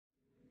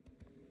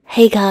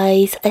Hey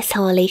guys,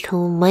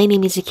 assalamualaikum. My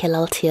name is Rukia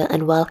Laltia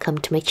and welcome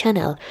to my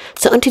channel.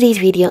 So on today's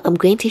video, I'm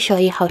going to show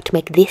you how to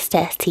make this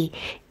tasty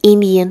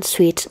Indian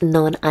sweet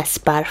known as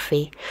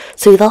Barfi.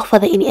 So without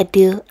further any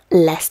ado,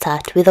 let's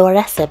start with our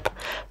recipe.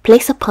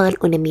 Place a pan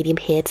on a medium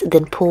heat,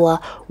 then pour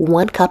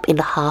 1 cup and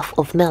a half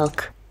of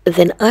milk.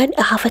 Then add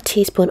a half a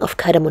teaspoon of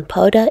cardamom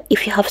powder.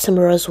 If you have some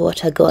rose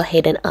water, go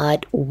ahead and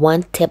add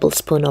 1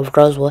 tablespoon of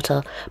rose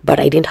water, but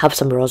I didn't have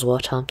some rose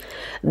water.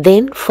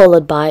 Then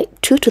followed by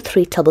 2 to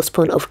 3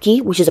 tablespoons of ghee,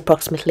 which is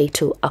approximately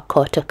to a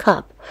quarter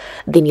cup.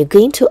 Then you're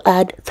going to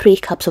add 3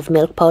 cups of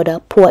milk powder.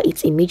 Pour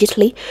it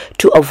immediately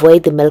to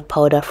avoid the milk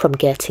powder from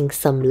getting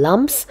some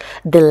lumps.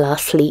 Then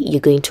lastly,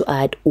 you're going to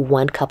add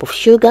 1 cup of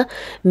sugar.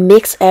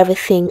 Mix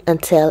everything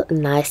until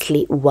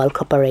nicely well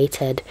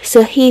cooperated.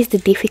 So here's the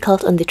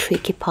difficult and the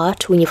tricky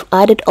part. When you've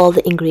added all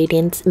the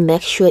ingredients,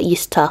 make sure you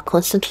stir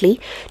constantly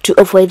to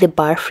avoid the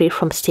barfi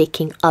from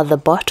sticking at the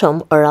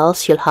bottom, or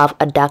else you'll have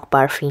a dark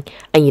barfi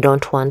and you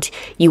don't want.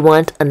 You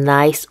want a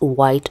nice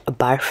white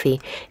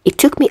barfi. It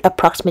took me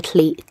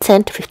approximately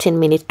 10 to 15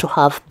 minutes to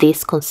have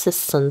this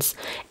consistency,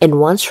 and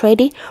once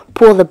ready,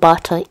 pour the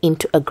batter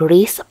into a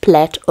grease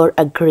plate or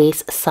a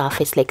grease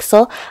surface like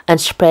so and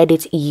spread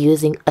it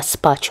using a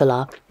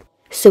spatula.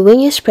 So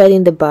when you're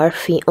spreading the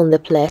barfi on the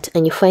plate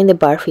and you find the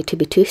barfi to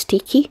be too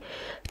sticky,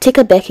 take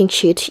a baking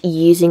sheet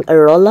using a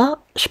roller,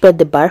 spread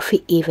the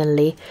barfi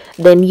evenly,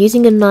 then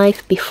using a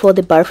knife before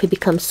the barfi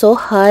becomes so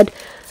hard,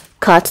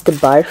 cut the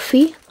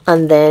barfi.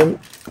 And then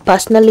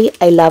personally,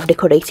 I love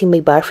decorating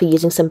my barfi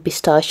using some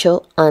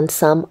pistachio and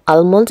some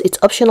almonds. It's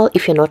optional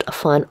if you're not a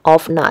fan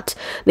of nuts.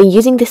 Then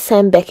using the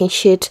same baking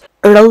sheet,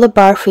 roll the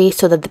barfi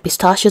so that the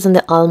pistachios and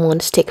the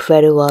almonds stick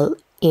very well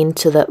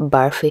into the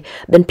barfi.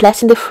 Then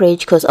place in the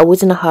fridge, because I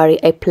was in a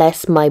hurry. I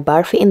placed my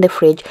barfi in the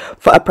fridge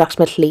for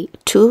approximately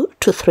 2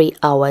 to 3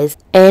 hours,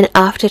 and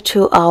after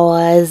 2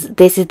 hours,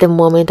 this is the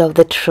moment of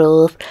the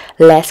truth.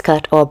 Let's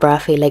cut our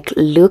barfi. Like,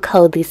 look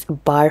how this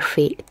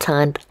barfi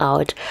turned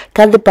out.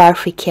 Cut the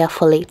barfi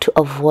carefully to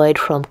avoid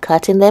from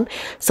cutting them.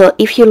 So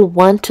if you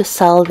want to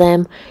sell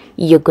them,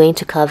 you're going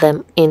to cut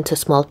them into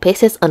small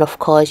pieces, and of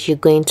course you're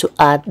going to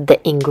add the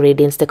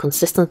ingredients, the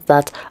consistency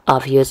that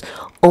I've used.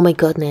 Oh my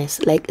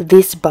goodness, like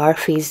these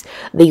barfis,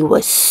 they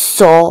were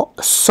so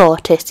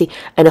tasty,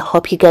 and I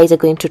hope you guys are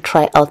going to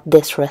try out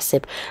this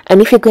recipe. And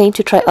if you're going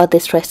to try out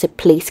this recipe,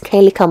 please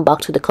kindly come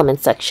back to the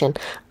comment section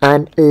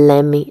and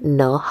let me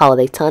know how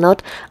they turn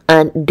out,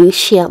 and do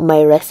share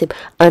my recipe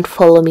and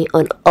follow me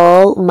on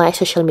all my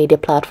social media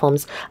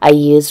platforms. I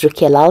use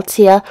Rukia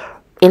Laltia,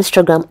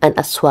 Instagram, and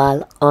as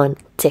well on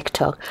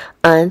TikTok.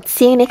 And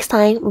see you next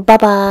time. Bye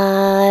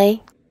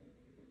bye.